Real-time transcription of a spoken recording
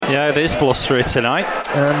Yeah, it is blustery tonight.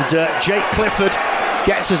 And Jake Clifford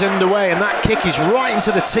gets us underway, and that kick is right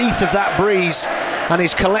into the teeth of that breeze and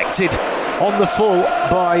is collected on the full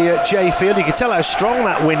by Jay Field. You can tell how strong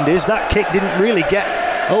that wind is. That kick didn't really get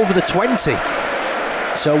over the 20.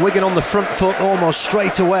 So Wigan on the front foot almost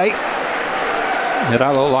straight away. Yeah,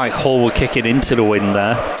 that looked like Hull were kicking into the wind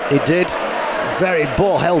there. It did. Very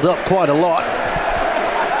ball held up quite a lot.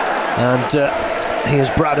 And here's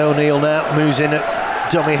Brad O'Neill now, moves in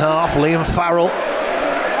at dummy half. Liam Farrell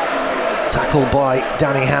tackled by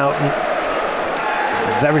Danny Houghton.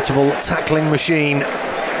 Veritable tackling machine.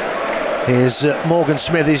 Here's Morgan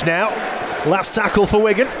Smithies now. Last tackle for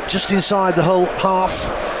Wigan, just inside the Hull half.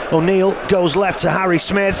 O'Neill goes left to Harry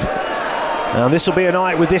Smith. Now this will be a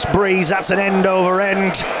night with this breeze. That's an end over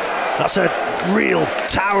end. That's a real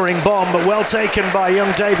towering bomb, but well taken by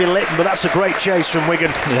young David Litton. But that's a great chase from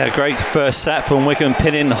Wigan. Yeah, great first set from Wigan,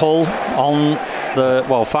 pinning Hull on the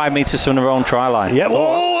 5 metres from their own try line. Yeah,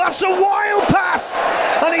 oh, that's a wild pass,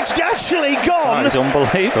 and it's actually gone. That is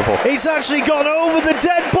unbelievable. It's actually gone over the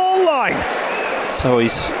dead ball line. So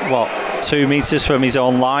he's 2 metres from his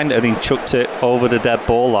own line, and he chucked it over the dead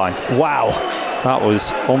ball line. Wow. That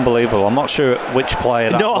was unbelievable. I'm not sure which player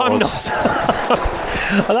that was. No, I'm not.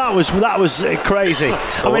 that was crazy.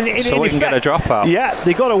 So, we can get a dropout. Yeah,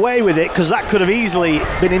 they got away with it because that could have easily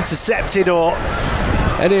been intercepted,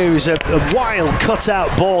 and it was a wild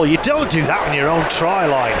cut-out ball. You don't do that on your own try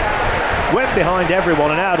line. Went behind everyone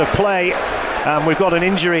and out of play. We've got an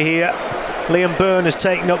injury here. Liam Byrne has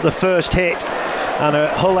taken up the first hit, and a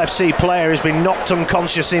Hull FC player has been knocked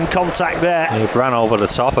unconscious in contact there. He ran over the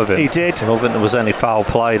top of it. He did. I don't think there was any foul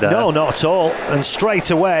play there. No, not at all. And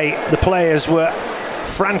straight away, the players were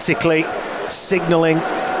frantically signalling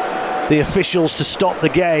the officials to stop the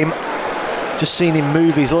game. Just seen him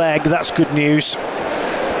move his leg. That's good news.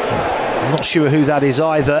 I'm not sure who that is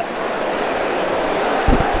either.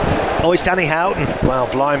 Oh, it's Danny Houghton. Wow,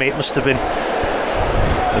 blimey, it must have been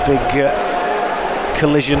a big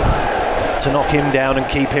collision to knock him down and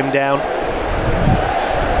keep him down.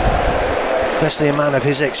 Especially a man of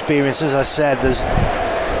his experience. As I said, there's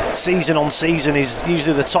season on season, he's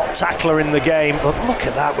usually the top tackler in the game, but look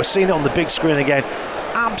at that, we're seeing it on the big screen again.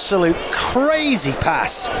 Absolute crazy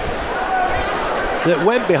pass that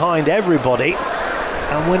went behind everybody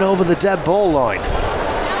and went over the dead ball line.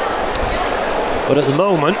 But at the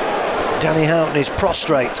moment, Danny Houghton is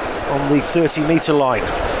prostrate on the 30-metre line,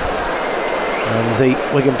 and the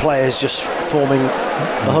Wigan players just forming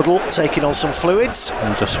a huddle, taking on some fluids.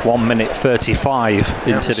 And just 1 minute 35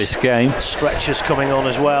 into this game. Stretchers coming on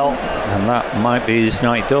as well. And that might be his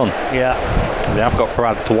night done. Yeah. They have got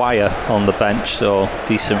Brad Dwyer on the bench, so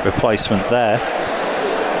decent replacement there.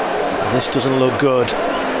 This doesn't look good.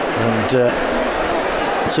 And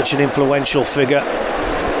such an influential figure.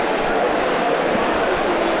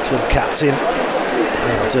 Club captain.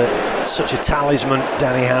 And such a talisman,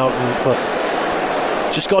 Danny Houghton. But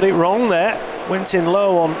just got it wrong there. Went in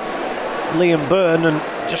low on Liam Byrne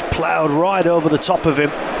and just ploughed right over the top of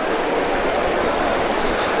him.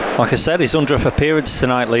 Like I said, his 100th appearance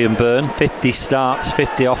tonight, Liam Byrne. 50 starts,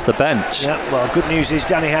 50 off the bench. Yeah, well, good news is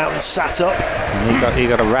Danny Houghton sat up. And he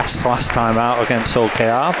got a rest last time out against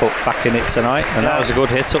OKR, but back in it tonight, and that was a good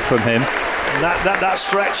hit up from him. And that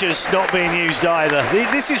stretcher's not being used either.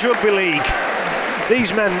 This is rugby league.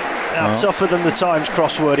 These men are tougher than the Times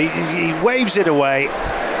crossword. He waves it away.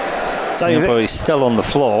 But he's still on the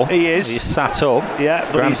floor. He is. He's sat up. Yeah,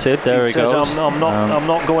 but granted, he says, goes. I'm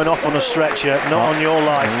not going off on a stretcher. Not on your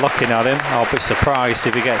life. I'm looking at him. I'll be surprised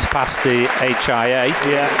if he gets past the HIA.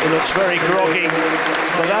 Yeah, he looks very groggy.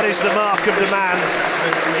 But that is the mark of the man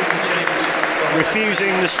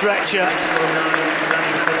refusing the stretcher.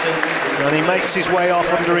 And he makes his way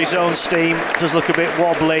off under his own steam. Does look a bit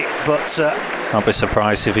wobbly, but I'll be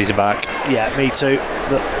surprised if he's back. Yeah, me too.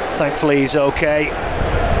 But thankfully he's okay.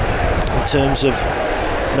 In terms of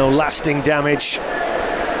no lasting damage,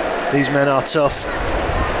 these men are tough.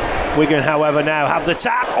 Wigan, however, now have the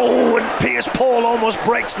tap. Oh, and Piers Paul almost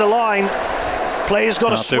breaks the line. Players got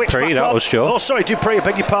to switch Dupree, back that up. was Joe. Oh, sorry, Dupree, I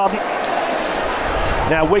beg your pardon.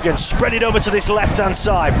 Now Wigan spread it over to this left-hand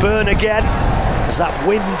side. Byrne again, as that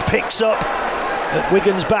wind picks up at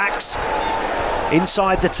Wigan's backs.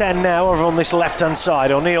 Inside the 10 now, over on this left-hand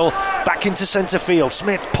side. O'Neill back into centre field.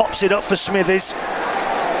 Smith pops it up for Smithies.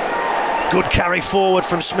 Good carry forward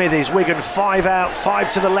from Smithies. Wigan 5 out, 5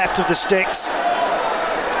 to the left of the sticks.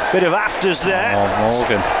 Bit of afters there. Oh,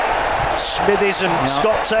 Morgan. Smithies and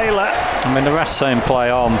Scott Taylor. I mean, the ref's saying play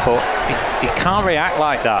on, but he can't react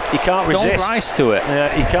like that. He can't resist. Don't rise to it. Yeah,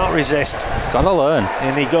 he can't resist. He's got to learn.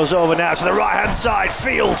 And he goes over now to the right-hand side.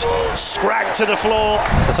 Field scragged to the floor.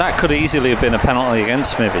 Because that could easily have been a penalty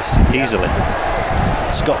against Smithies. Easily.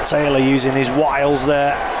 Scott Taylor using his wiles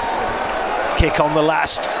there. Kick on the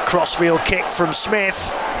last. Crossfield kick from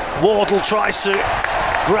Smith. Wardle tries to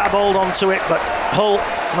grab hold onto it, but Hull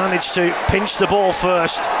managed to pinch the ball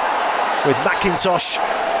first with McIntosh.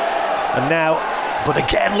 And now, but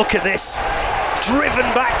again, look at this. Driven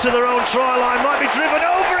back to their own try line. Might be driven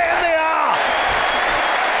over it, and they are.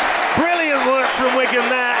 Brilliant work from Wigan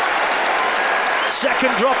there.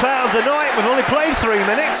 Second drop out of the night. We've only played 3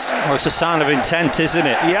 minutes. Well, it's a sign of intent, isn't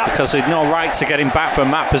it? Yeah. Because they'd no right to get him back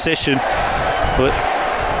from that position. But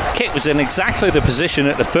the kick was in exactly the position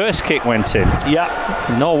that the first kick went in. Yeah.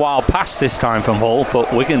 No wild pass this time from Hull,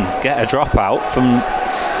 but Wigan get a drop out from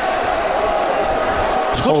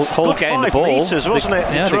Hull getting the ball. Meters, wasn't it?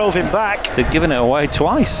 They drove him back. They've given it away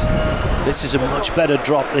twice. This is a much better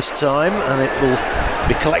drop this time, and it will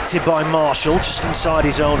be collected by Marshall just inside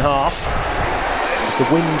his own half. As the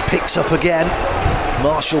wind picks up again,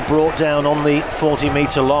 Marshall brought down on the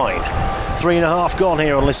 40-metre line. 3.5 gone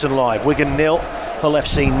here on Listen Live. Wigan 0, Hull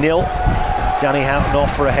FC 0. Danny Houghton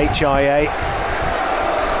off for a HIA.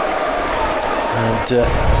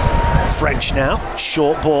 And French now,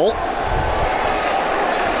 short ball.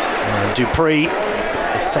 And Dupree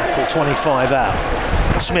is tackled 25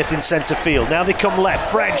 out. Smith in centre field. Now they come left.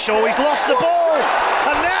 French, he's lost the ball.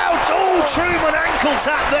 And now, Truman ankle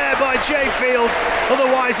tap there by Jayfield.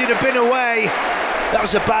 Otherwise he'd have been away. That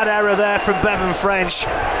was a bad error there from Bevan French.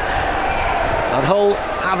 And Hull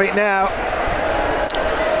have it now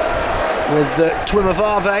with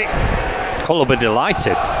Twimavave. Hull will be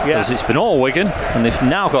delighted because it's been all Wigan, and they've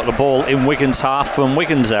now got the ball in Wigan's half from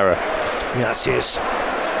Wigan's error. Yes, yes.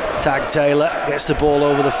 Tag Taylor gets the ball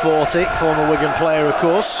over the 40, former Wigan player, of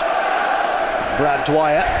course. Brad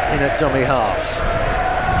Dwyer in a dummy half.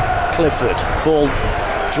 Clifford, ball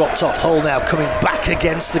dropped off. Hull now coming back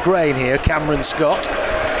against the grain here. Cameron Scott,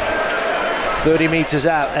 30 metres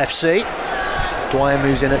out, FC. Dwyer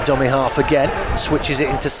moves in at dummy half again, switches it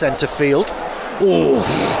into centre field.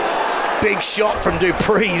 Oh, big shot from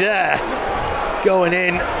Dupree there, going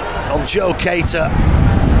in on Joe Cater.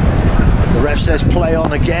 The ref says play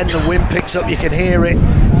on again. The wind picks up, you can hear it.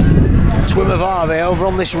 Twimavave over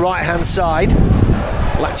on this right hand side,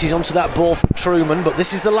 latches onto that ball from Truman, but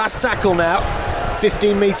this is the last tackle now.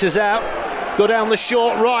 15 metres out, go down the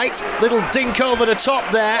short right, little dink over the top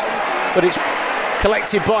there, but it's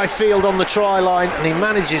collected by Field on the try line, and he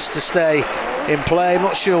manages to stay in play. I'm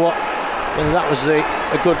not sure whether that was a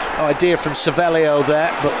good idea from Savelio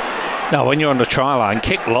there, but no, when you're on the try line,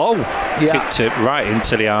 kick low. Yeah. Kicked it right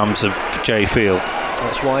into the arms of Jayfield.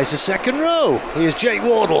 That's why he's the second row. Here's Jake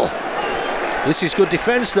Wardle. This is good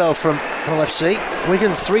defence though from Hull FC.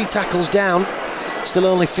 Wigan 3 tackles down, still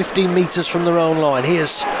only 15 metres from their own line.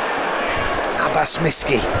 Here's Abbas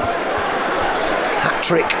Miski.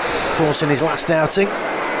 Hat-trick, of course, in his last outing.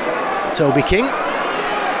 Toby King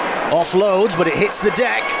offloads, but it hits the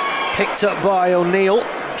deck. Picked up by O'Neill.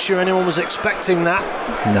 Not sure anyone was expecting that.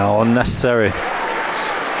 No, unnecessary.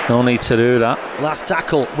 No need to do that. Last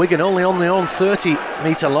tackle. Wigan only on their own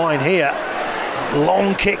 30-metre line here.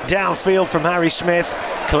 Long kick downfield from Harry Smith,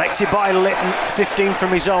 collected by Litton, 15 from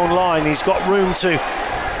his own line. He's got room to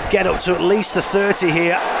get up to at least the 30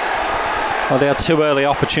 here. Well, they had 2 early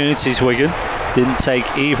opportunities, Wigan. Didn't take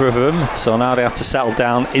either of them, so now they have to settle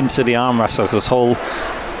down into the arm wrestle because Hull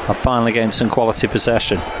are finally getting some quality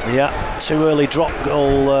possession. Yeah, 2 early goal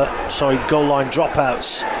line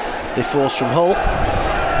dropouts they forced from Hull.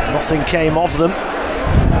 Nothing came of them.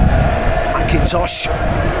 McIntosh,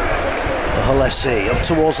 the Hull FC, up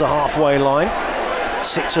towards the halfway line.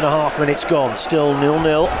 6.5 minutes gone, still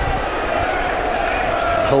 0-0.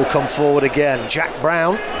 Hull come forward again. Jack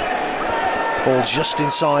Brown, ball just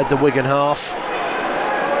inside the Wigan half.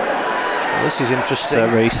 This is interesting.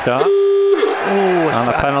 It's a restart. Ooh, and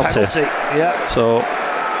a penalty. Yeah. So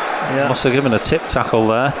must have given a tip tackle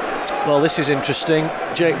there. Well, this is interesting.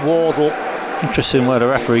 Jake Wardle. Interesting where the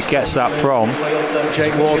referee gets that from.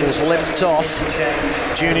 Jake Wardle's limped off.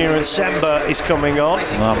 Junior and Semba is coming on.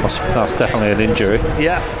 That's definitely an injury.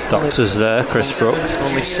 Yeah. Doctor's there, Chris Brooks.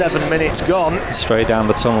 Only 7 minutes gone. Straight down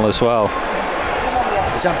the tunnel as well.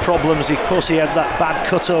 He's had problems. Of course, he had that bad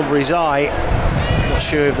cut over his eye. Not not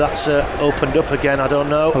sure if that's opened up again. I don't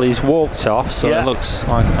know. Well, he's walked off, so it looks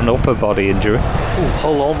like an upper body injury.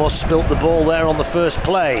 Hull almost spilt the ball there on the first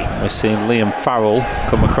play. We're seeing Liam Farrell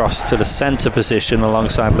come across to the centre position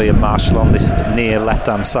alongside Liam Marshall on this near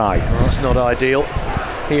left-hand side. Well, that's not ideal.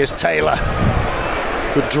 Here's Taylor.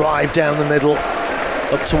 Good drive down the middle,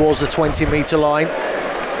 up towards the 20-metre line.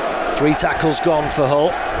 3 tackles gone for Hull.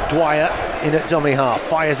 Dwyer in at dummy half,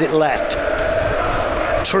 fires it left.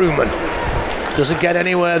 Truman doesn't get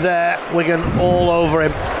anywhere there. Wigan all over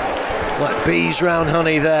him like bees round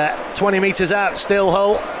honey there. 20 metres out, still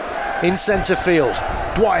Hull in centre field.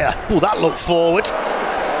 Dwyer, that looked forward,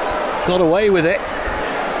 got away with it.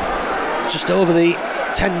 Just over the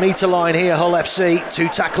 10-metre line here, Hull FC. 2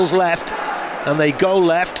 tackles left and they go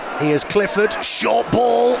left. Here's Clifford, short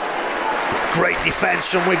ball. Great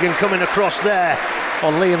defence from Wigan coming across there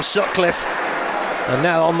on Liam Sutcliffe. And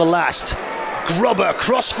now on the last, Grubber,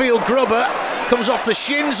 crossfield Grubber, comes off the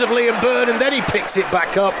shins of Liam Byrne and then he picks it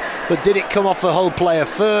back up. But did it come off a Hull player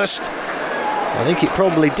first? I think it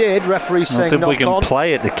probably did. Referee saying knock on. Did Wigan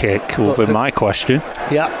play at the kick? Will be my question.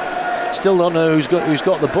 Yeah, still don't know who's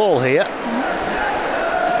got the ball here.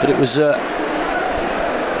 But it was.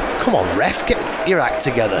 Come on, ref, get your act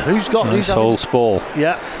together. Who's Hull's ball?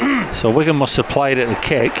 Yeah. So Wigan must have played at the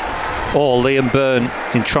kick, or Liam Byrne,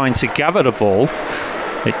 in trying to gather the ball,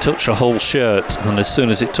 it touched a Hull shirt, and as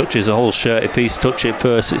soon as it touches a Hull shirt, if he's touched it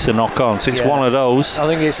first, it's a knock on. So it's one of those. I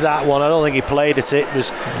think it's that one. I don't think he played at it. It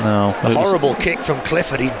was a horrible kick from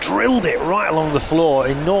Clifford. He drilled it right along the floor.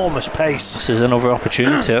 Enormous pace. This is another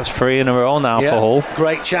opportunity. That's 3 in a row now for Hull.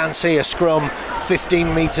 Great chance here. Scrum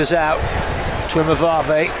 15 metres out.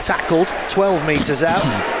 Twimavave tackled 12 metres out.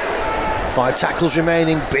 5 tackles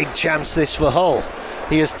remaining. Big chance this for Hull.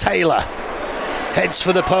 Here's Taylor. Heads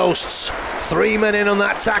for the posts. 3 men in on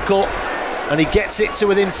that tackle. And he gets it to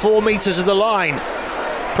within 4 metres of the line.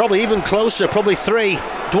 Probably even closer. Probably 3.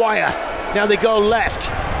 Dwyer. Now they go left.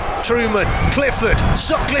 Truman. Clifford.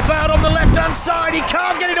 Sutcliffe out on the left-hand side. He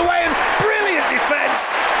can't get it away. And brilliant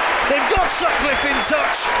defence. They've got Sutcliffe in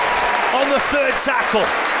touch on the 3rd tackle.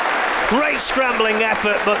 Great scrambling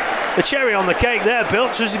effort, but the cherry on the cake there,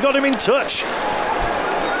 Bilch, was he got him in touch.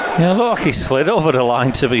 Yeah, look, he slid over the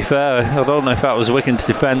line, to be fair. I don't know if that was Wigan's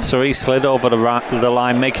defence or he slid over the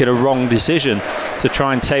line, making a wrong decision to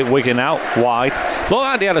try and take Wigan out wide. Looked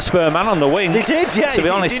like they had a spare man on the wing. They did, yeah. To be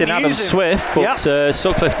honest, in Adam Swift, but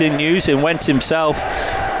Sutcliffe didn't use him, went himself.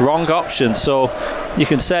 Wrong option. So you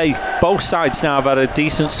can say both sides now have had a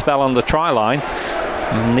decent spell on the try line.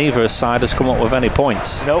 Neither side has come up with any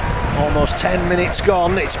points. Nope, almost 10 minutes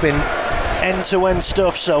gone. It's been end-to-end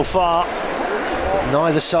stuff so far.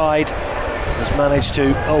 Neither side has managed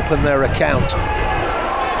to open their account.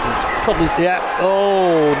 It's probably,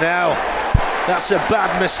 now that's a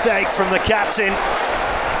bad mistake from the captain.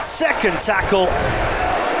 2nd tackle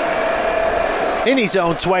in his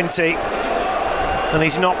own 20, and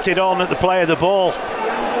he's knocked it on at the play of the ball.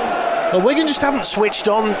 Well, Wigan just haven't switched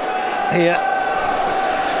on here.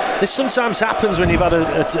 This sometimes happens when you've had a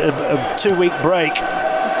 2-week break.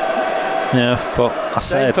 Yeah, but I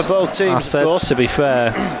said for both teams, of course. To be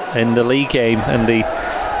fair, in the league game and the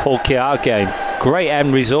Hull KR game, great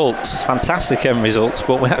end results, fantastic end results,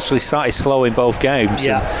 but we actually started slow in both games.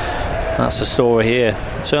 Yeah. And that's the story here.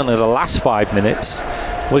 Certainly the last 5 minutes,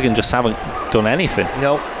 Wigan just haven't done anything.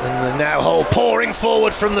 No, and now Hull pouring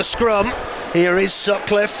forward from the scrum. Here is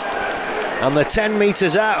Sutcliffe. And they're 10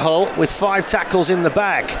 metres out, Hull, with 5 tackles in the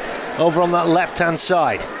bag over on that left-hand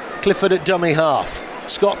side. Clifford at dummy half.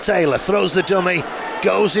 Scott Taylor throws the dummy,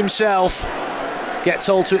 goes himself, gets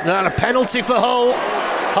Hull to it. Now a penalty for Hull.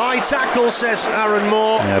 High tackle, says Aaron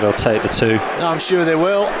Moore. Yeah, they'll take the 2. I'm sure they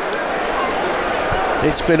will.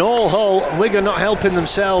 It's been all Hull. Wigan not helping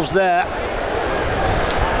themselves there.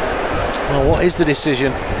 Well, what is the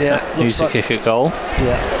decision? Yeah, use the kick at goal.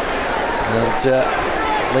 Yeah. And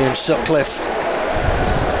Liam Sutcliffe.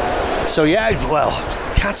 So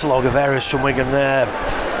catalogue of errors from Wigan there.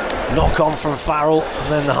 Knock on from Farrell,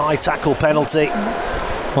 and then the high tackle penalty.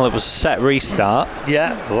 Well, it was a set restart.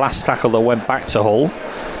 Yeah. The last tackle that went back to Hull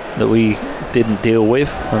that we didn't deal with,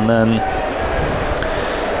 and then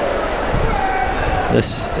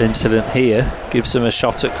this incident here gives them a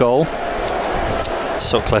shot at goal.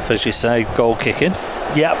 Sutcliffe, as you say, goal kicking.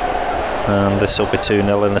 Yep. And this will be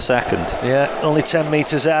 2-0 in a second. Yeah, only 10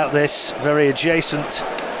 metres out this, very adjacent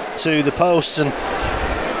to the posts, and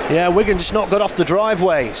Wigan just not got off the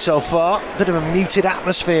driveway so far. Bit of a muted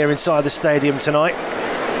atmosphere inside the stadium tonight.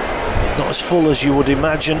 Not as full as you would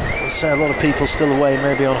imagine. I'd say a lot of people still away,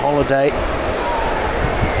 maybe on holiday.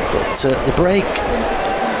 But the break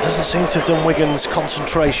doesn't seem to have done Wigan's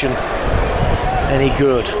concentration any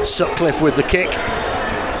good. Sutcliffe with the kick,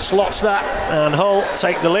 slots that, and Hull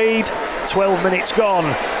take the lead. 12 minutes gone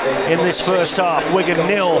in this first half. Wigan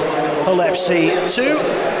 0, Hull FC 2.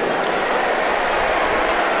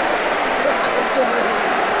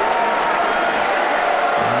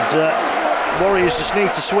 And Warriors just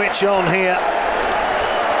need to switch on here.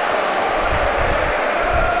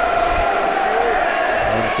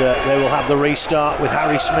 And they will have the restart with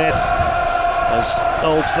Harry Smith as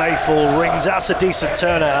Old Faithful rings. That's a decent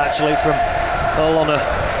turnout actually from Hull on a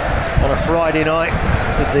Friday night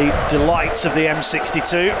with the delights of the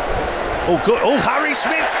M62. Oh good, oh Harry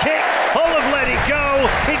Smith's kick, Hull have let it go,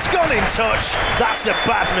 it's gone in touch. That's a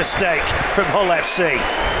bad mistake from Hull FC.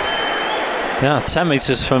 Yeah, 10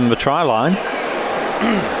 metres from the try line.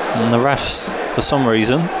 And the refs, for some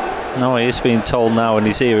reason, no, he is being told now in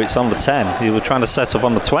his ear it's on the 10. He was trying to set up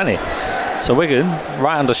on the 20. So Wigan,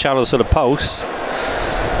 right under shadows of the post,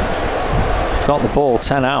 got the ball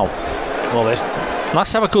 10 out. Well,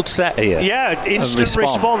 let's have a good set here. Yeah, instant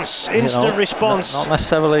response. Instant response. Not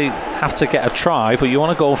necessarily have to get a try, but you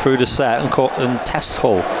want to go through the set and test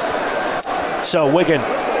Hull. So Wigan,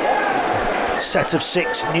 set of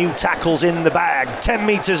 6 new tackles in the bag. 10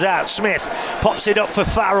 metres out, Smith pops it up for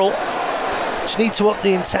Farrell. Just need to up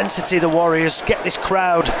the intensity, the Warriors. Get this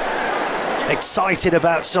crowd excited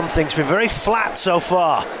about something. It's been very flat so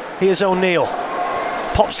far. Here's O'Neill.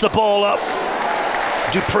 Pops the ball up.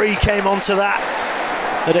 Dupree came onto that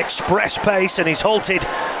at express pace and he's halted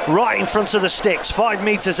right in front of the sticks. 5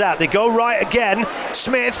 metres out. They go right again.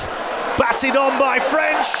 Smith batted on by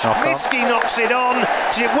French. Miski knocks it on.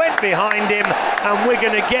 It went behind him and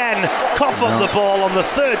Wigan again cough up the ball on the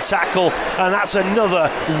 3rd tackle, and that's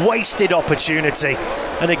another wasted opportunity.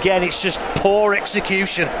 And again, it's just poor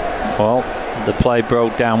execution. Well, the play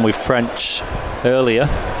broke down with French earlier.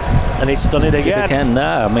 And it's done it again.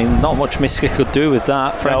 I mean, not much Miski could do with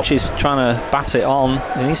that. French is trying to bat it on.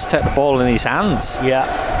 He needs to take the ball in his hands. Yeah.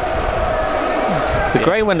 They're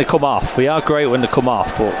great when they come off. We are great when they come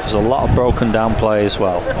off, but there's a lot of broken down play as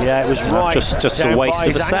well. Yeah, it was right. Just a waste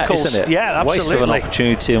of a set, isn't it? Yeah, absolutely. Waste of an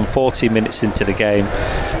opportunity, and 40 minutes into the game,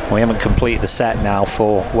 we haven't completed the set now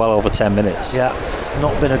for well over 10 minutes. Yeah,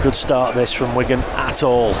 not been a good start this from Wigan at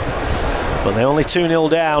all. But they're only 2-0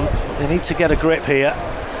 down. They need to get a grip here.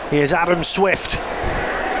 Here's Adam Swift.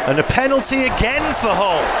 And a penalty again for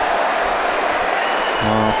Hull.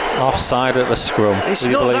 Offside at the scrum.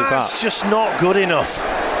 It's just not good enough.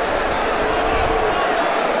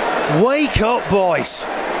 Wake up, boys.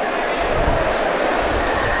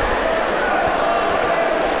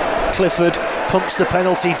 Clifford pumps the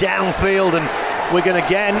penalty downfield and Wigan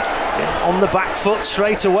again on the back foot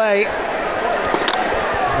straight away.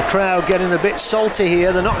 The crowd getting a bit salty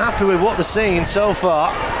here. They're not happy with what they're seeing so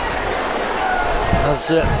far, as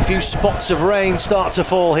a few spots of rain start to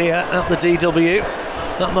fall here at the DW.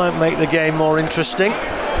 That might make the game more interesting.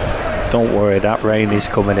 Don't worry, that rain is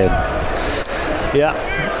coming in. Yeah.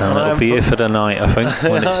 And it'll be here for the night, I think,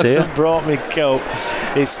 when it's here. I've brought me coat.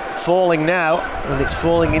 It's falling now, and it's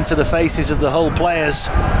falling into the faces of the Hull players.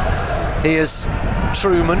 Here's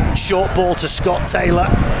Truman, short ball to Scott Taylor.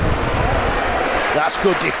 That's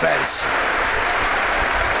good defence.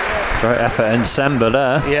 Great effort in Sember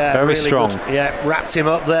there. Yeah, very really strong. Good. Yeah, wrapped him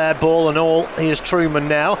up there, ball and all. Here's Truman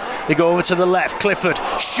now. They go over to the left. Clifford,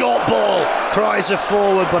 short ball. Cries are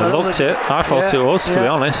forward, but I thought it was, to be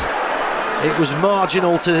honest. It was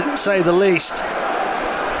marginal, to say the least.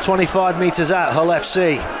 25 metres out, Hull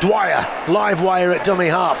FC. Dwyer, live wire at dummy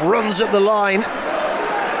half, runs up the line,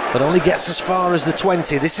 but only gets as far as the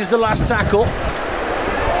 20. This is the last tackle.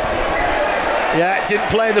 Yeah, didn't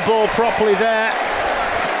play the ball properly there,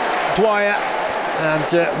 Dwyer,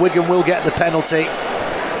 and Wigan will get the penalty.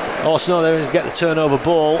 Also, they get the turnover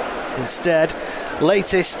ball instead.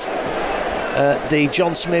 Latest, the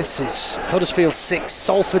John Smiths, it's Huddersfield 6,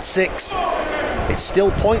 Salford 6. It's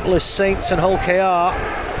still pointless, Saints and Hull KR.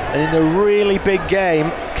 And in the really big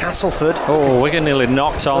game, Castleford. Oh, Wigan nearly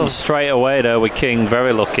knocked on straight away there with King.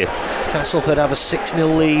 Very lucky. Castleford have a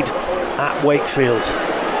 6-0 lead at Wakefield.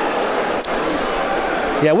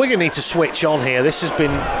 Yeah, Wigan need to switch on here. This has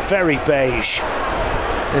been very beige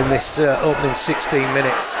in this opening 16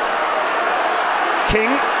 minutes. King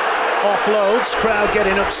offloads, crowd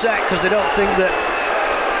getting upset because they don't think that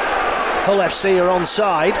Hull FC are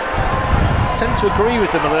onside. Tend to agree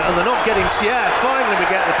with them, and they're not getting. Yeah, finally we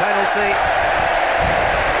get the penalty.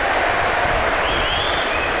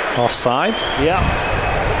 Offside. Yeah.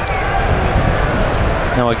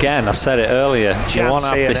 Now again, I said it earlier, you want to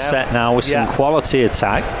have this set now with some quality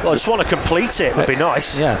attack. Well, I just want to complete it, would be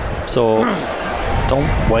nice. Yeah, so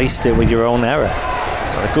don't waste it with your own error.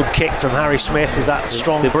 And a good kick from Harry Smith with that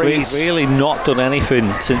strong breeze. They've really not done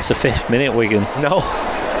anything since the 5th minute, Wigan. No.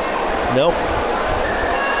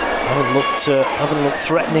 Haven't looked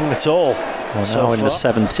threatening at all. Well, so now in the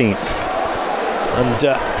 17th. And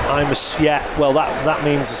that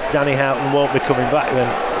means Danny Houghton won't be coming back then,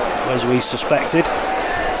 as we suspected.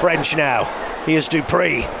 French now. Here's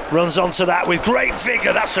Dupree, runs onto that with great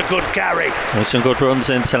vigour. That's a good carry. There's some good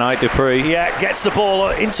runs in tonight, Dupree. Yeah, gets the ball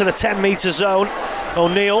into the 10-metre zone.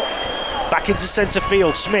 O'Neill back into centre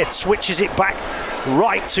field. Smith switches it back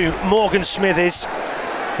right to Morgan Smithies.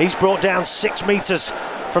 He's brought down 6 metres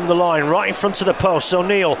from the line, right in front of the post.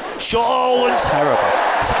 O'Neill, terrible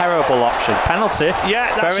option. Penalty.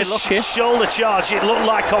 Yeah, that's very lucky. Shoulder charge. It looked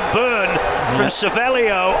like on Byrne from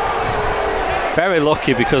Cervello. Very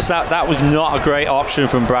lucky, because that was not a great option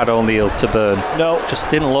from Brad O'Neill to Byrne. No, just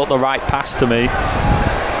didn't look the right pass to me.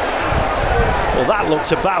 Well, that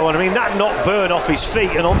looked a bad one. I mean, that knocked Byrne off his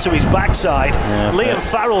feet and onto his backside. Liam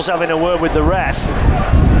Farrell's having a word with the ref.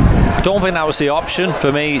 I don't think that was the option.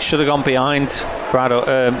 For me, it should have gone behind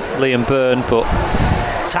Liam Byrne, but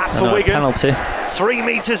tap for Wigan. Penalty. 3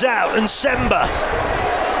 metres out, and Semba.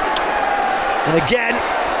 And again,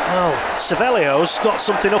 Cervello's got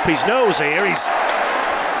something up his nose here. He's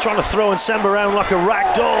trying to throw Semba around like a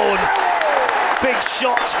rag doll. And big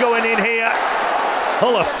shots going in here.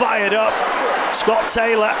 Hull are fired up. Scott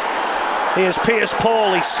Taylor. Here's Pierce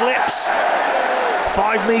Paul. He slips.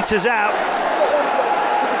 5 metres out.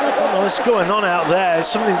 I don't know what's going on out there. There's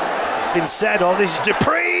something been said. This is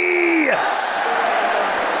Dupree.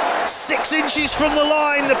 6 inches from the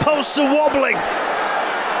line. The posts are wobbling.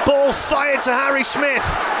 Ball fired to Harry Smith.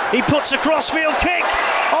 He puts a crossfield kick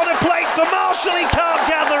on a plate for Marshall. He can't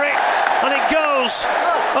gather it, and it goes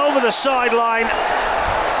over the sideline.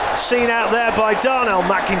 Seen out there by Darnell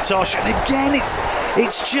McIntosh, and again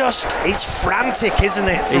it's frantic, isn't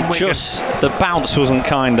it? The bounce wasn't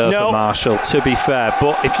kind of for Marshall, to be fair.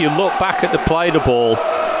 But if you look back at the play of the ball,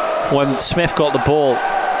 when Smith got the ball,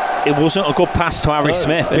 it wasn't a good pass to Harry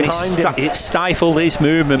Smith, and it stifled his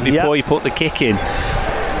movement before he put the kick in.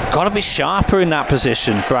 Got to be sharper in that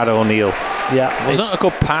position, Brad O'Neill. Yeah, it wasn't a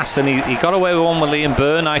good pass, and he got away with one with Liam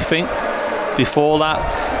Byrne, I think, before that.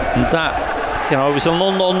 And that, it was an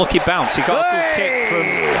unlucky bounce. He got a good kick from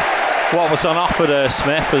what was on offer there,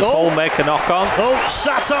 Smith, as Hull make a knock on.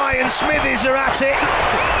 Satai and Smithies are at it.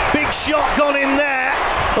 Big shot gone in there.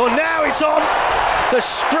 Now it's on. They're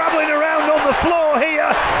scrabbling around on the floor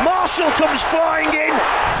here. Marshall comes flying in.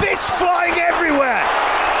 Fists flying everywhere.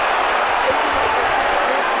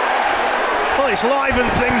 Well, it's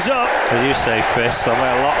livened things up. Well, you say fists, I mean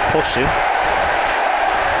a lot pushing.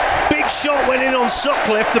 Big shot went in on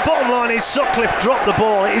Sutcliffe. The bottom line is Sutcliffe dropped the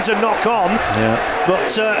ball. It is a knock on. Yeah.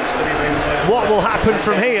 But what will happen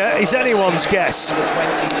from here is anyone's guess,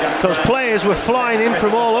 because players were flying in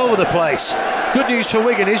from all over the place. Good news for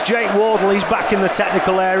Wigan is Jake Wardle. He's back in the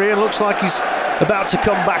technical area. Looks like he's about to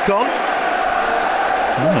come back on.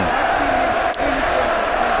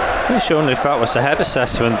 I'm sure if that was a head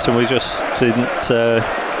assessment and we just didn't.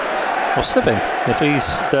 Must have been. If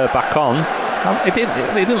he's back on, it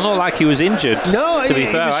didn't look like he was injured. No, to be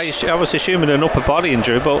fair, I was assuming an upper body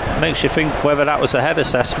injury, but it makes you think whether that was a head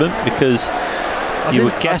assessment, because you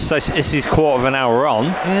would guess this is quarter of an hour on.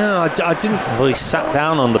 Yeah, I didn't. Well, he sat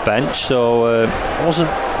down on the bench, so I wasn't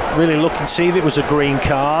really looking to see if it was a green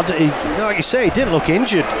card. Like you say, he didn't look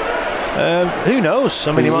injured. Who knows?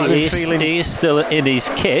 I mean, he might be feeling. He is still in his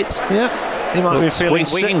kit. Yeah, he might be feeling.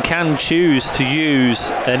 Wigan can choose to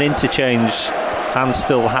use an interchange and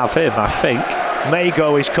still have him, I think.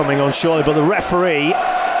 Mago is coming on shortly, but the referee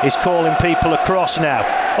is calling people across now.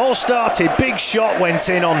 All started. Big shot went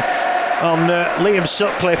in on Liam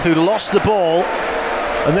Sutcliffe, who lost the ball,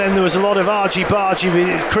 and then there was a lot of argy-bargy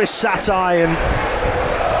with Chris Satai and.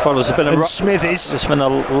 Well, there's been Smithies. There's been a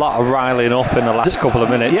lot of riling up in the last couple of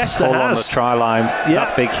minutes. Yes, there has. On the try line.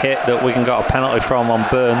 That big hit that Wigan got a penalty from on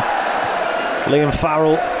Byrne. Liam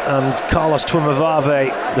Farrell and Carlos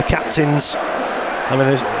Twimavave, the captains,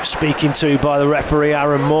 speaking to by the referee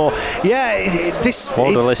Aaron Moore. Yeah,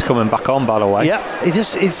 the list coming back on, by the way. Yeah, it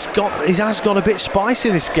has gone a bit spicy,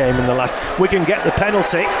 this game in the last. Wigan get the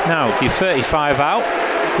penalty. Now you're 35 out.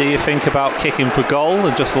 Do you think about kicking for goal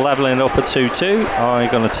and just levelling it up at 2-2, or are you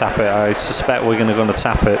going to tap it? I suspect we're going to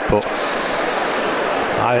tap it, but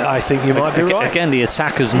I think you might be right. Again, the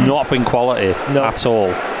attack has not been quality at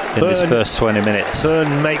all in this first 20 minutes.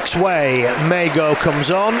 Byrne makes way. Mago comes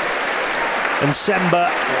on. And Semba,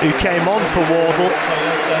 who came on for Wardle,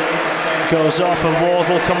 goes off and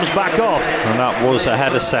Wardle comes back on. And that was a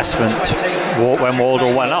head assessment when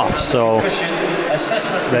Wardle went off, so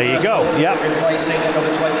there you go. Yep.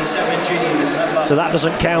 So that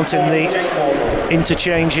doesn't count in the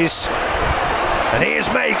interchanges. And here's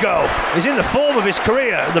Mago. He's in the form of his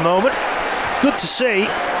career at the moment. Good to see.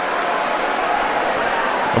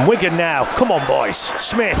 And Wigan now. Come on, boys.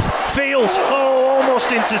 Smith. Fields. Oh,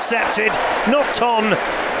 almost intercepted. Knocked on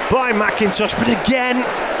by McIntosh. But again,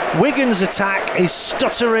 Wigan's attack is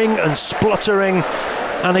stuttering and spluttering.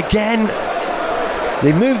 And again,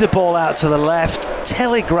 they move the ball out to the left.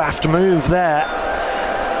 Telegraphed move there.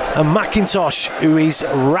 And McIntosh, who is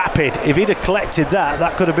rapid, if he'd have collected that,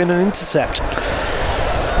 that could have been an intercept.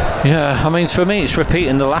 Yeah, I mean, for me, it's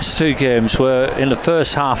repeating the last two games where in the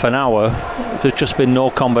first half an hour, there's just been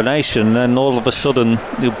no combination. And all of a sudden,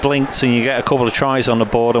 you blinked and you get a couple of tries on the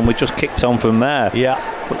board and we just kicked on from there. Yeah.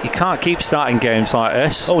 But you can't keep starting games like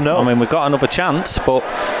this. Oh, no. I mean, we've got another chance, but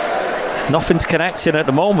nothing's connecting at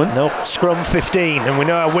the moment. No, scrum 15, and we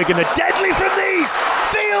know how Wigan are deadly from these.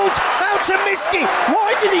 Field out to Miski.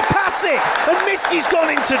 Why did he pass it? And Miski's gone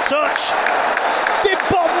into touch. They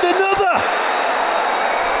bombed another.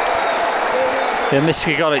 Yeah,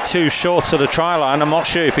 Miski got it too short of the try line. I'm not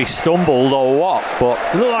sure if he stumbled or what, but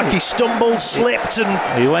it looked like he stumbled, slipped,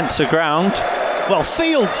 and he went to ground. Well,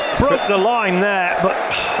 Field broke the line there, but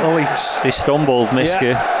he stumbled, Miski.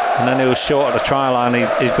 Yeah. And then he was short of the try line.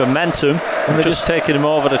 His momentum and just taking him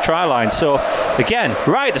over the try line. So again,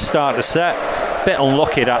 right at the start of the set, bit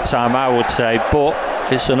unlucky that time, I would say, but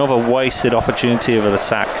it's another wasted opportunity of an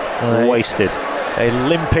attack. Wasted. A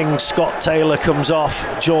limping Scott Taylor comes off.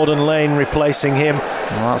 Jordan Lane replacing him.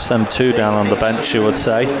 Well, that's them two down on the bench, you would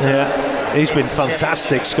say. Yeah, he's been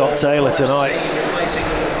fantastic, Scott Taylor, tonight.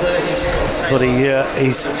 But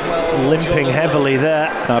he's limping heavily there.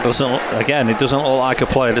 That it doesn't look like a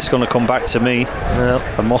player that's going to come back to me.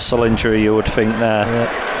 Yeah. A muscle injury, you would think there. Yeah.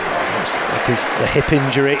 Like a hip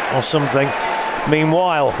injury or something.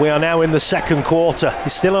 Meanwhile, we are now in the second quarter.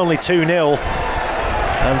 It's still only 2-0.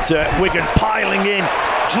 And Wigan piling in,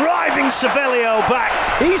 driving Savelio back.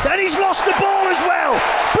 He's lost the ball as well.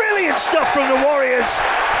 Brilliant stuff from the Warriors.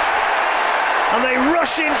 And they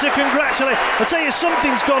rush in to congratulate. I'll tell you,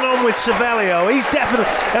 something's gone on with Savelio. He's definitely,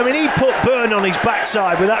 he put Byrne on his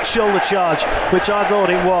backside with that shoulder charge, which I thought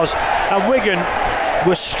it was. And Wigan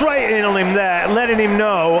were straight in on him there, letting him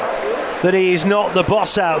know that he is not the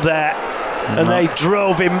boss out there. And they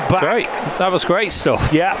drove him back. Great. That was great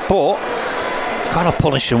stuff. Yeah. But you've got to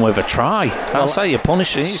punish him with a try. That's how you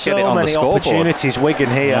punish him. You get it on the scoreboard. So many opportunities, Wigan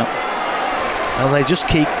here. Yeah. And they just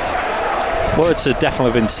keep... Words have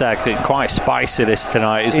definitely been said. Quite spicy this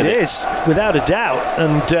tonight, isn't it? It is, without a doubt.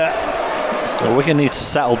 And Wigan needs to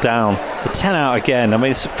settle down. The 10 out again. I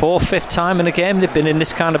mean, it's the 4th, 5th time in a game they've been in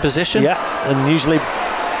this kind of position. Yeah, and usually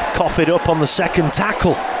cough it up on the second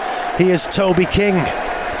tackle. Here's Toby King.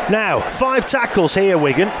 Now, 5 tackles here,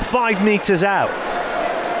 Wigan. 5 metres out.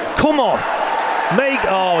 Come on.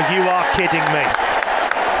 Oh, you are kidding me.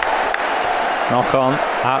 Knock on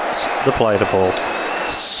at the play the ball.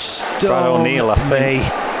 Brad O'Neill, I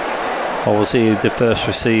think. Or was he the first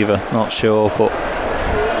receiver? Not sure, but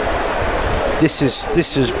this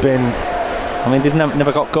has been. I mean, they've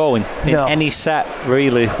never got going in any set,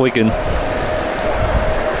 really. Wigan.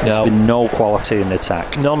 There's been no quality in the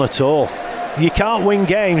attack. None at all. You can't win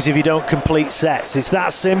games if you don't complete sets. It's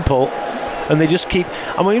that simple. And they just keep...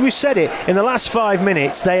 I mean, we've said it. In the last 5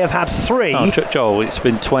 minutes, they have had 3... Oh, Joe, it's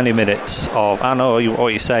been 20 minutes of... I know what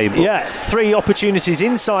you're saying, but... Yeah, 3 opportunities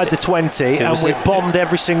inside the 20, and we've bombed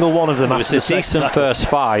every single one of them. It was a decent first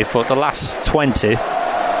 5, but the last 20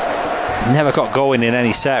 never got going in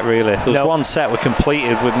any set, really. There was one set we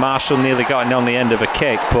completed with Marshall nearly getting on the end of a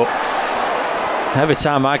kick, but... Every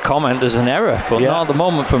time I comment, there's an error, but not at the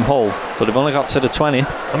moment from Hull. But they've only got to the 20.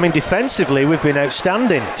 I mean, defensively, we've been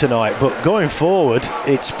outstanding tonight, but going forward,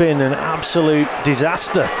 it's been an absolute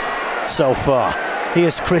disaster so far.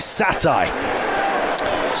 Here's Chris Satai,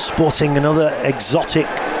 sporting another exotic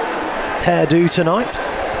hairdo tonight,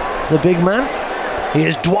 the big man.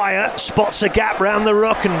 Here's Dwyer, spots a gap round the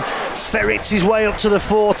ruck and ferrets his way up to the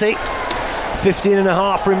 40. 15 and a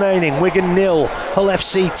half remaining. Wigan 0, Hull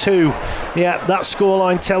FC 2. Yeah, that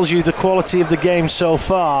scoreline tells you the quality of the game so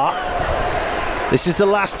far. This is the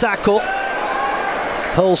last tackle.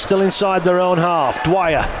 Hull still inside their own half.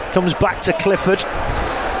 Dwyer comes back to Clifford.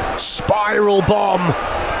 Spiral bomb.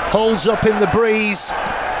 Holds up in the breeze.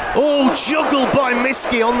 Oh, juggled by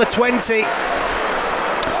Miski on the 20.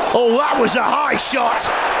 Oh, that was a high shot.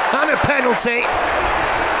 And a penalty.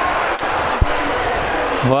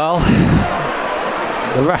 Well,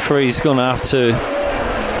 The referee's going to have to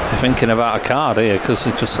be thinking about a card here, because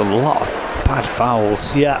there's just a lot of bad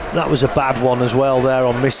fouls. Yeah, that was a bad one as well there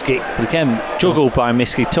on Miskey. But again, juggled by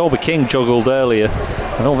Miskey. Toby King juggled earlier.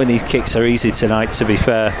 I don't think these kicks are easy tonight, to be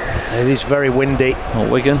fair. It is very windy.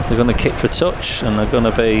 Well, Wigan, they're going to kick for touch, and they're going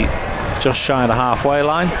to be just shy of the halfway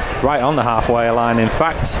line, right on the halfway line, in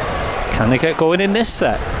fact. Can they get going in this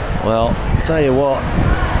set? Well, I'll tell you what,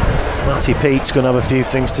 Matty Pete's going to have a few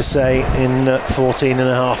things to say in 14 and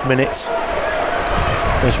a half minutes,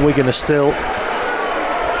 because Wigan are still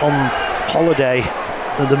on holiday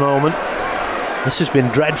at the moment. This has been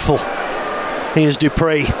dreadful. Here's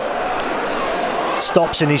Dupree.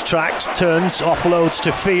 Stops in his tracks, turns, offloads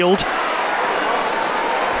to Field.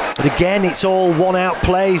 But again, it's all one-out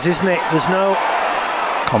plays, isn't it? There's no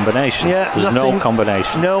combination. Yeah, there's no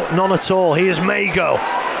combination. No, none at all. Here's Mago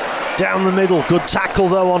down the middle. Good tackle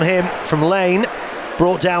though on him from Lane.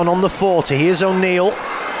 Brought down on the 40. Here's O'Neill.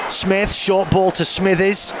 Smith, short ball to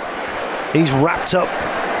Smithies. He's wrapped up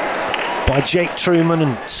by Jake Truman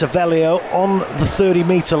and Savelio on the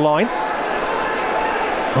 30-metre line.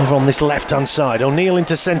 Over on this left-hand side. O'Neill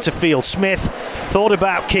into centre field. Smith thought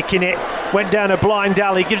about kicking it. Went down a blind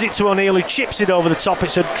alley. Gives it to O'Neill, who chips it over the top.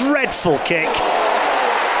 It's a dreadful kick.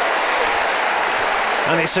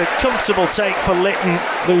 And it's a comfortable take for Litton,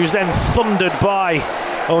 who's then thundered by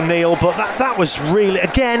O'Neill. But that was really,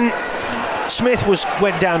 again, Smith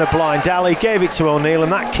went down a blind alley, gave it to O'Neill,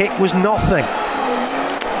 and that kick was nothing.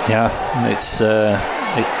 Yeah, it's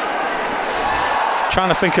trying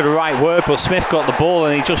to think of the right word, but Smith got the ball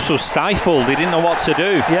and he just was stifled. He didn't know what to do.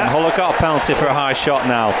 Yeah. And Hull got a penalty for a high shot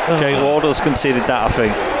now. Jake Wardle's conceded that, I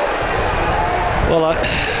think. Well,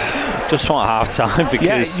 I just want half-time,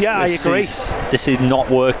 because I agree. This is not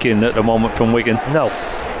working at the moment from Wigan. No.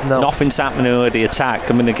 Nothing's happening with the attack.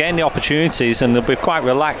 I mean, they're getting the opportunities and they'll be quite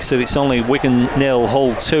relaxed that it's only Wigan 0,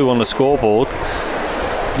 Hull 2 on the scoreboard.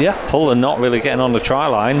 Yeah. Hull are not really getting on the try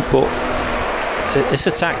line, but this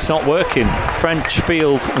attack's not working. French,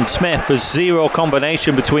 Field and Smith, there's zero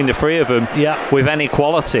combination between the three of them with any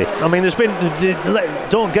quality. I mean, there's been,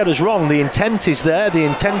 don't get us wrong, the intent is there. The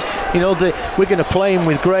intent, we're going to play him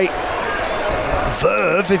with great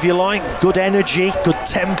verve, if you like, good energy, good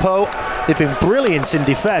tempo. They've been brilliant in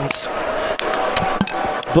defence,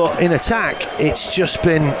 but in attack it's just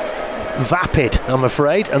been vapid, I'm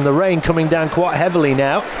afraid, and the rain coming down quite heavily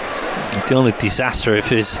now. The only disaster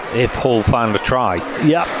if Hull find a try.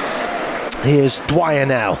 Yeah. Here's Dwyer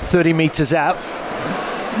now, 30 metres out.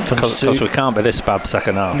 Because we can't be this bad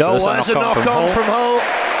second half. No, there's a knock-on from Hull.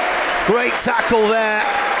 Great tackle there.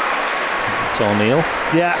 It's O'Neill.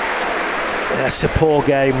 Yeah. That's a poor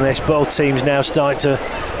game, this. Both teams now starting to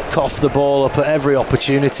cough the ball up at every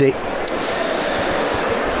opportunity.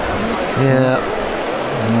 Yeah.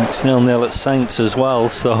 It's 0-0 at Saints as well,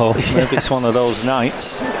 so maybe it's one of those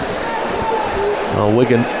nights. Well,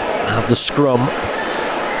 Wigan have the scrum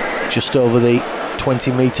just over the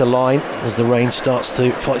 20-metre line as the rain starts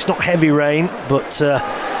to fall. It's not heavy rain, but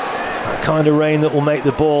that kind of rain that will make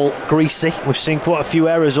the ball greasy. We've seen quite a few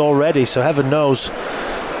errors already, so heaven knows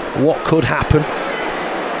what could happen.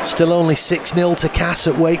 Still only 6-0 to Cass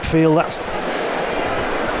at Wakefield. That's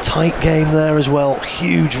a tight game there as well.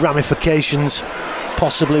 Huge ramifications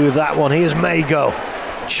possibly with that one. Here's Mago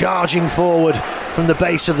charging forward from the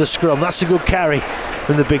base of the scrum. That's a good carry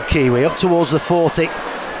from the big Kiwi up towards the 40.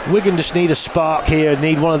 Wigan just need a spark here,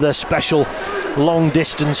 need one of their special long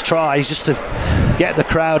distance tries just to get the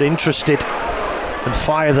crowd interested and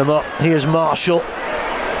fire them up. Here's Marshall.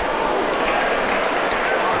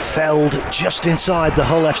 Felled just inside the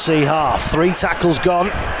Hull FC half. 3 tackles gone.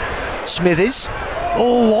 Smithies.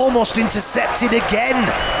 Oh, almost intercepted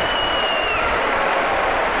again.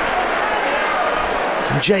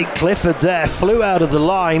 And Jake Clifford there flew out of the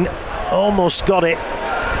line, almost got it.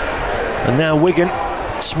 And now Wigan.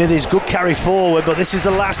 Smithies, good carry forward, but this is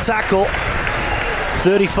the last tackle.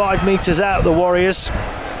 35 metres out, the Warriors.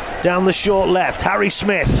 Down the short left, Harry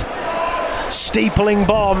Smith. Steepling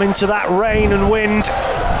bomb into that rain and wind.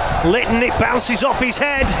 Litton, it bounces off his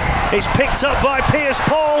head. It's picked up by Pierce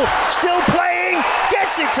Paul. Still playing.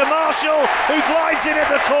 Gets it to Marshall, who glides in at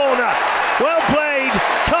the corner. Well played,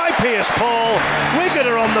 Kai Pierce Paul. Wigan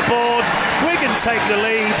are on the board. Wigan take the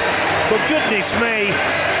lead. But goodness me,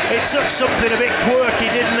 it took something a bit quirky,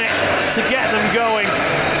 didn't it, to get them going.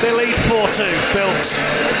 They lead 4-2, Bilks.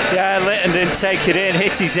 Yeah, Litton didn't take it in,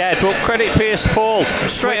 hit his head, but credit Pierce Paul.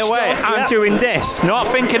 Straight away, I'm doing this. Not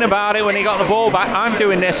thinking about it when he got the ball back. I'm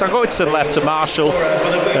doing this. I go to the left to Marshall,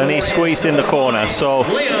 and he squeezed in the corner. So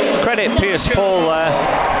credit Pierce Paul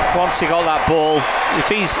once he got that ball. If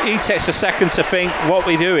he takes a second to think what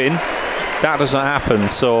we're doing, that doesn't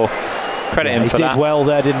happen. So credit him for that. He did well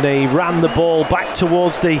there, didn't he? Ran the ball back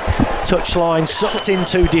towards the touchline, sucked in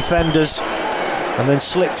 2 defenders, and then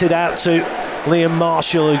slipped it out to Liam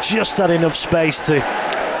Marshall, who just had enough space to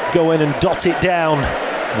go in and dot it down.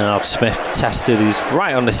 Now Smith tested, he's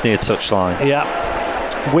right on this near touchline. Yeah,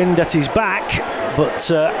 wind at his back,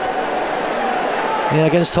 but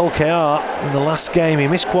against Hull KR in the last game, he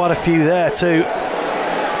missed quite a few there too.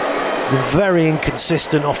 Been very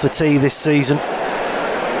inconsistent off the tee this season.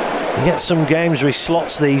 You get some games where he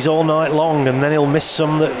slots these all night long, and then he'll miss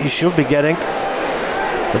some that you should be getting.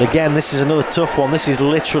 But again, this is another tough one. This is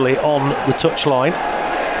literally on the touchline,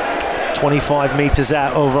 25 metres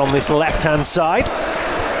out over on this left-hand side.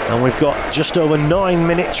 And we've got just over 9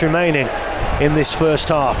 minutes remaining in this first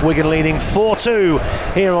half. Wigan leading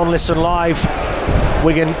 4-2 here on Listen Live.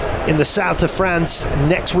 Wigan in the south of France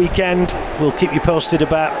next weekend. We'll keep you posted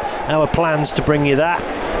about our plans to bring you that.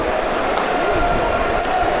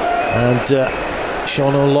 And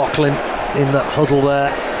Sean O'Loughlin in that huddle there,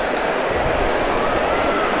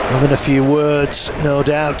 having a few words, no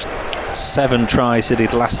doubt. 7 tries in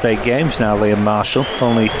his last 8 games now, Liam Marshall.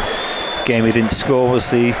 Only game he didn't score was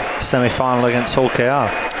the semi-final against Hull KR.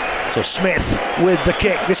 So Smith with the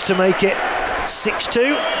kick, this to make it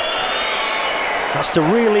 6-2. Has to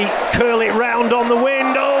really curl it round on the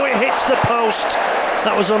wind. Oh, it hits the post.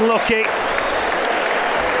 That was unlucky.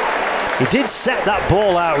 He did set that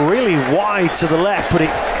ball out really wide to the left, but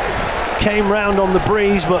it came round on the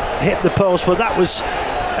breeze but hit the post. But that was,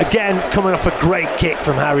 again, coming off a great kick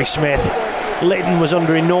from Harry Smith. Litton was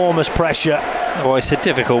under enormous pressure. Well, it's a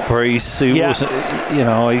difficult breeze. He wasn't,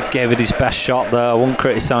 he gave it his best shot there. I won't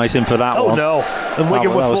criticise him for that one. Oh no, and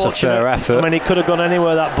Wigan were fortunate. Was a fair effort. I mean, it could have gone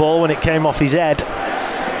anywhere, that ball, when it came off his head.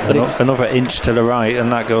 But another inch to the right,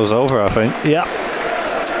 and that goes over, I think. Yeah,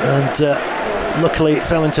 and luckily it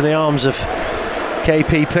fell into the arms of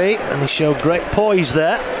KPP, and he showed great poise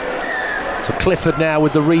there. So Clifford now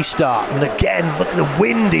with the restart, and again, look, the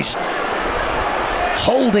wind is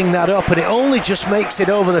holding that up, and it only just makes it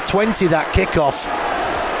over the 20, that kickoff.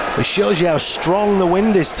 It shows you how strong the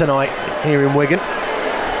wind is tonight here in Wigan.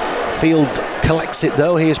 Field collects it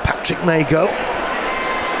though. Here's Patrick Mago.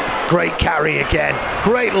 Great carry again,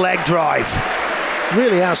 great leg drive,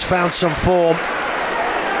 really has found some form.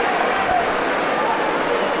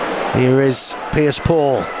 Here is Pierce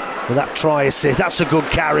Paul with that try assist. That's a good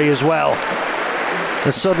carry as well,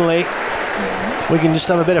 and suddenly we can just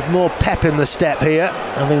have a bit of more pep in the step here,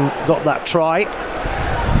 having got that try.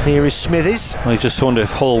 Here is Smithies. I just wonder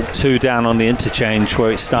if Hull 2 down on the interchange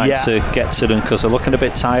where it's starting to get to them, because they're looking a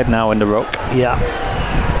bit tired now in the ruck. Yeah,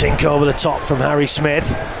 dink over the top from Harry Smith.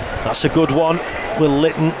 That's a good one. Will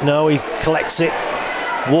Litton? No, he collects it.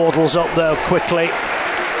 Wardle's up there quickly.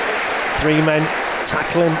 3 men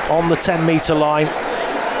tackle him on the 10-metre line,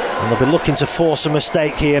 and they'll be looking to force a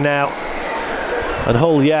mistake here now. And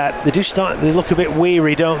Hull, they look a bit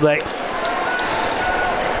weary, don't they?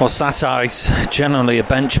 Well, Satai's generally a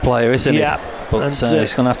bench player, isn't he? But he's going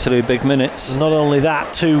to have to do big minutes. Not only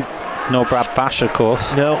that, no Brad Bash, of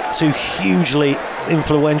course. No, 2 hugely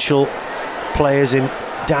influential players in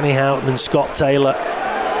Danny Houghton and Scott Taylor.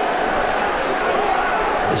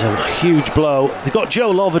 There's a huge blow. They've got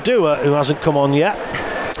Joe Lovadua, who hasn't come on yet.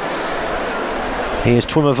 Here's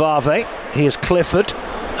Twimavave. Here's Clifford.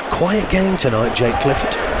 A quiet game tonight, Jake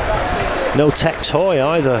Clifford. No Tex Hoy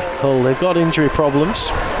either, Hull. They've got injury problems.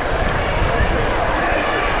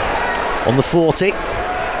 On the 40.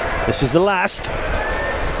 This is the last.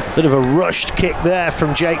 Bit of a rushed kick there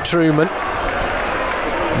from Jake Truman.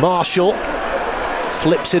 Marshall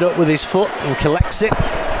flips it up with his foot and collects it.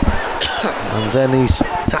 And then he's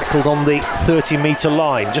tackled on the 30-metre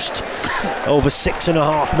line. Just over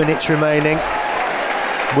 6.5 minutes remaining.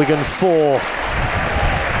 Wigan 4,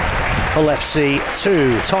 Hull FC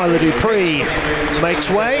 2. Tyler Dupree makes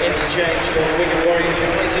way. Interchange for Wigan Warriors,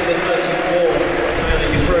 replacing the 34, Tyler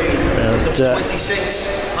Dupree. And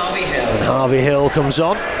 26, Harvey Hill. And Harvey Hill comes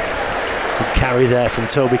on. Good carry there from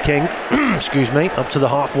Toby King. Excuse me, up to the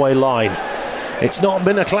halfway line. It's not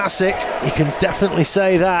been a classic, you can definitely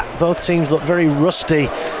say that. Both teams look very rusty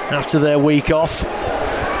after their week off.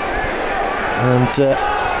 And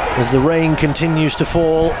as the rain continues to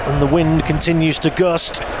fall and the wind continues to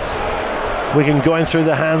gust, Wigan going through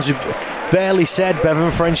the hands. We've barely said Bevan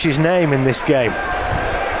French's name in this game.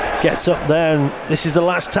 Gets up there, and this is the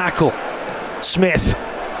last tackle. Smith,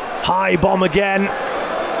 high bomb again.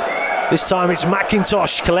 This time it's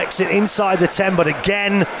McIntosh, collects it inside the 10, but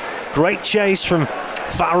again, great chase from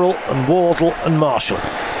Farrell and Wardle and Marshall.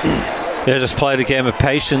 Yeah, just played a game of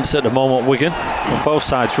patience at the moment, Wigan. And both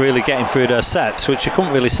sides really getting through their sets, which you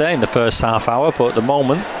couldn't really say in the first half hour, but at the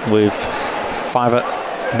moment, with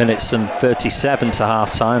 5 minutes and 37 to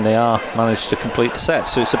half time, they are managed to complete the set.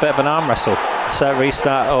 So it's a bit of an arm wrestle. Set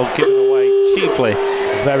restart or given away cheaply.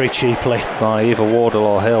 Very cheaply. By either Wardle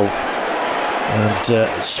or Hill.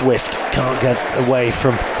 And Swift can't get away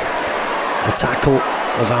from the tackle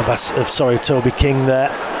of Toby King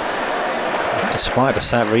there. Despite the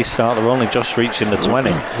set restart, they're only just reaching the 20.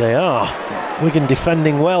 They are. Wigan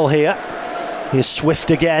defending well here. Here's Swift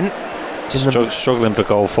again. Struggling for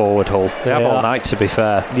goal forward, Hull. They have all night, to be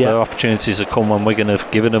fair. Their opportunities have come when Wigan have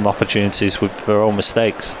given them opportunities with their own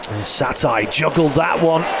mistakes. Satai juggled that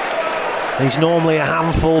one. He's normally a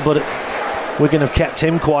handful, but Wigan have kept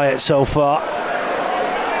him quiet so far.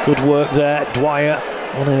 Good work there. Dwyer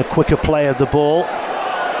wanting a quicker play of the ball.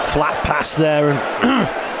 Flat pass there, and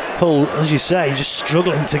Hull, as you say, just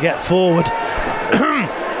struggling to get forward.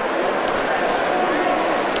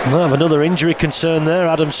 We'll have another injury concern there.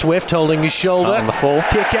 Adam Swift holding his shoulder. Out on the fall.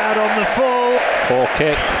 Kick out on the fall. Poor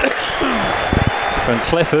kick from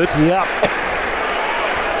Clifford. Yep.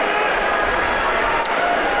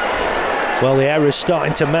 Well, the error's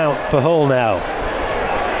starting to mount for Hull now.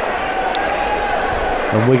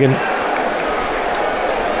 And Wigan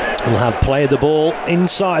will have play of the ball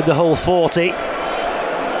inside the Hull 40.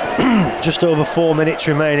 Just over 4 minutes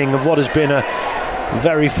remaining of what has been a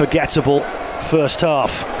very forgettable first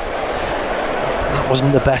half. That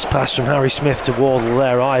wasn't the best pass from Harry Smith to Wardle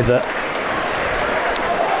there either.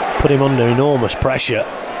 Put him under enormous pressure.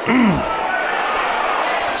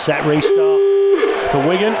 Set restart for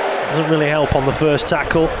Wigan. Doesn't really help on the first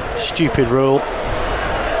tackle. Stupid rule.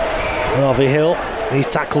 Harvey Hill, he's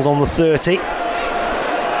tackled on the 30.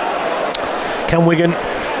 Can Wigan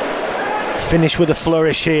finish with a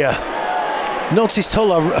flourish here? Notice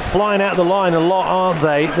Hull are flying out the line a lot, aren't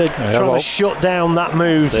they? They're trying to shut down that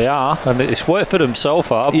move. They are, and it's worked for them so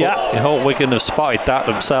far, but I hope Wigan have spotted that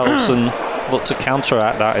themselves and look to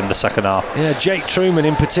counteract that in the second half. Yeah, Jake Truman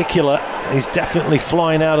in particular is definitely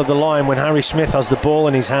flying out of the line when Harry Smith has the ball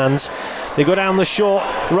in his hands. They go down the short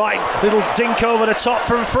right, little dink over the top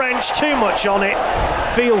from French, too much on it.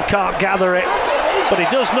 Field can't gather it, but he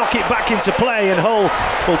does knock it back into play, and Hull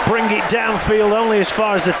will bring it downfield only as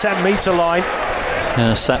far as the 10-metre line.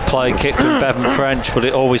 Set play kick from Bevan French, but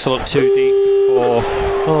it always looked too deep for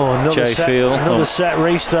Jay Field. Another set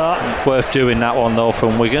restart. Worth doing that one though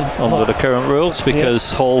from Wigan under the current rules,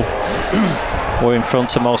 because Hull were in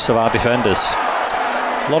front of most of our defenders.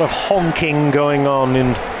 A lot of honking going on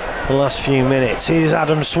in the last few minutes. Here's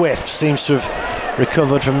Adam Swift, seems to have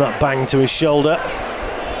recovered from that bang to his shoulder.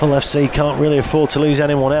 Hull FC can't really afford to lose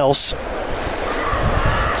anyone else.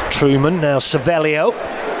 Truman, now Savelio.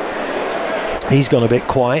 He's gone a bit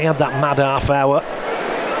quiet. He had that mad half hour.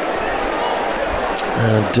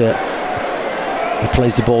 And he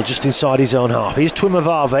plays the ball just inside his own half. Here's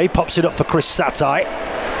Twimavave, pops it up for Chris Satai.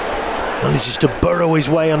 And he's just to burrow his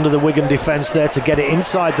way under the Wigan defence there to get it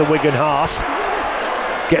inside the Wigan half.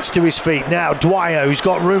 Gets to his feet now. Dwyer, who's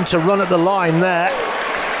got room to run at the line there.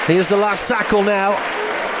 Here's the last tackle now.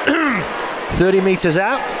 30 metres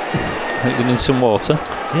out. I think they need some water.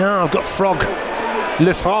 Yeah, I've got Frog.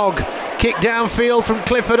 Le Frog. Kick downfield from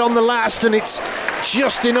Clifford on the last, and it's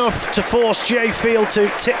just enough to force Jay Field to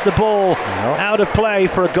tip the ball out of play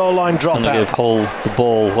for a goal line dropout. Going to give Hull the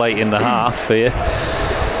ball late in the half here,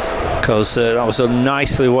 because that was a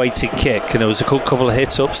nicely weighted kick, and there was a good couple of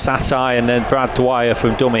hits up. Satai and then Brad Dwyer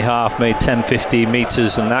from dummy half made 10-15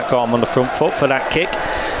 metres, and that got him on the front foot for that kick.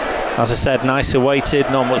 As I said, nicely weighted,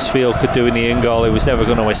 not much Field could do in the in goal. He was never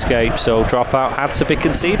going to escape, so dropout had to be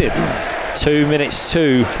conceded. 2 minutes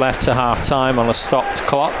left to half time on a stopped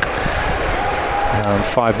clock, and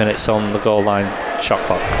 5 minutes on the goal line shot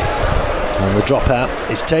clock. And the dropout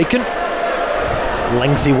is taken.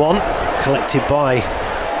 Lengthy one, collected by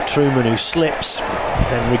Truman, who slips,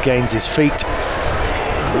 then regains his feet.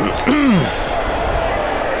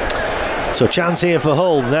 So chance here for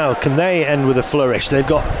Hull. Now, can they end with a flourish? They've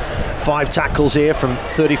got 5 tackles here from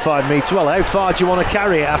 35 metres. Well, how far do you want to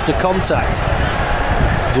carry it after contact?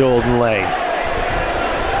 Jordan Lane.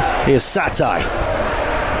 Here's Satai.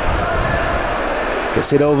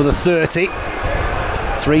 Gets it over the 30.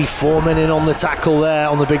 3-4 men in on the tackle there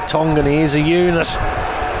on the big Tongan. Here's a unit.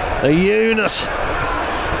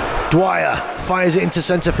 Dwyer fires it into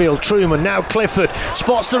centre field. Truman, now Clifford,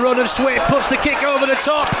 spots the run of Swift, puts the kick over the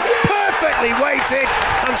top, perfectly weighted,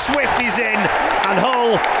 and Swift is in, and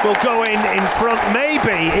Hull will go in front,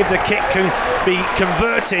 maybe, if the kick can be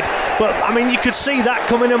converted. But I mean, you could see that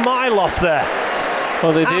coming a mile off there.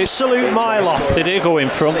 Well, they do. Absolute mile off. They do go in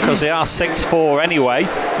front because they are 6-4 anyway.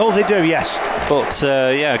 Oh, they do, yes. But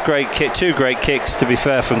yeah, great kick. 2 great kicks, to be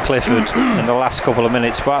fair, from Clifford in the last couple of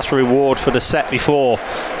minutes. But that's reward for the set before.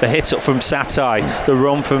 The hit up from Satai, the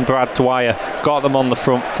run from Brad Dwyer, got them on the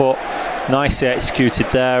front foot. Nicely executed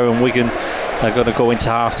there, and Wigan are going to go into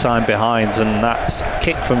half time behind. And that's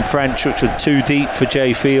kick from French, which was too deep for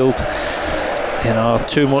Jay Field. You know,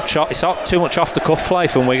 too much off the cuff play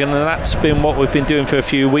from Wigan, and that's been what we've been doing for a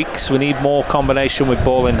few weeks. We need more combination with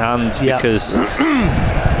ball in hand because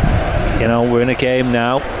you know, we're in a game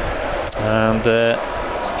now, and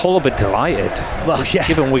Hull will be delighted. Well, yeah.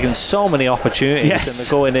 Given Wigan so many opportunities, and they're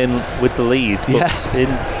going in with the lead. But in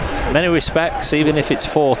many respects, even if it's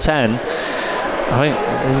 4-10, I think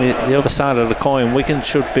in the other side of the coin, Wigan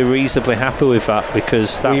should be reasonably happy with that,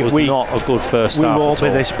 because that was not a good first half. We won't be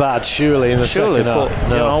this bad, surely, in the second half. But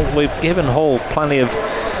you know, we've given Hull plenty of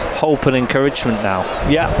hope and encouragement now.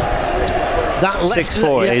 Yeah. That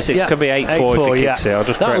 6-4 it is. It could be 8-4 if he kicks it. I'll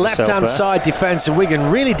just that correct myself left-hand there. side defence of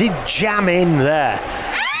Wigan really did jam in there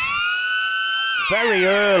very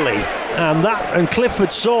early, and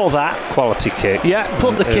Clifford saw that. Quality kick. Yeah,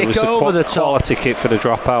 put the kick over the top. Quality kick for the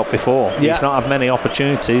dropout before. Yeah. He's not had many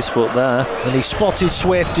opportunities, but there. And he spotted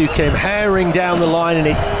Swift, who came herring down the line,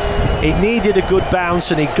 and it needed a good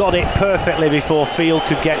bounce, and he got it perfectly before Field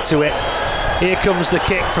could get to it. Here comes the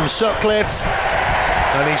kick from Sutcliffe,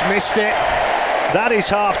 and he's missed it. That is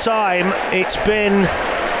half time. It's been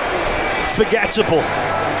forgettable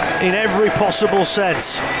in every possible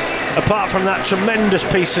sense, apart from that tremendous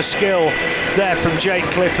piece of skill there from Jake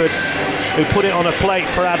Clifford, who put it on a plate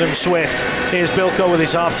for Adam Swift. Here's Bilko with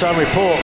his half time report.